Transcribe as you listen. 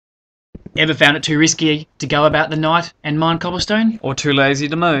Ever found it too risky to go about the night and mine cobblestone? Or too lazy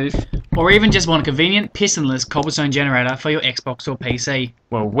to move? Or even just want a convenient pistonless cobblestone generator for your Xbox or PC?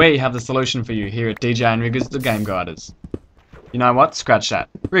 Well, we have the solution for you here at DJ&Riggaz the Game Guiders. You know what? Scratch that.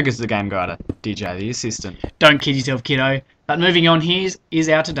 Riggaz the Game Guider, DJ the Assistant. Don't kid yourself, kiddo. But moving on, here is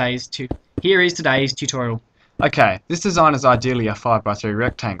today's tutorial. Okay, this design is ideally a 5x3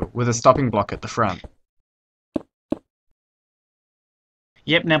 rectangle with a stopping block at the front.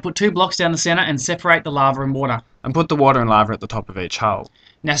 Yep, now put 2 blocks down the centre and separate the lava and water. And put the water and lava at the top of each hole.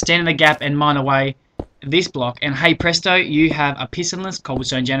 Now stand in the gap and mine away this block, and hey presto, you have a pistonless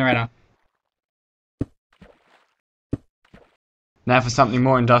cobblestone generator. Now for something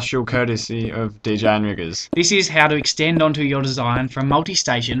more industrial, courtesy of DJ&Riggaz. This is how to extend onto your design for a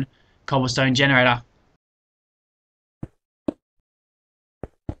multi-station cobblestone generator.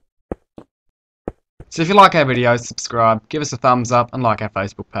 So if you like our videos, subscribe, give us a thumbs up and like our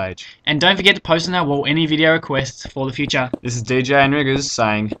Facebook page. And don't forget to post on our wall any video requests for the future. This is DJ&Riggaz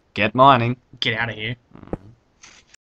saying, get mining. Get out of here.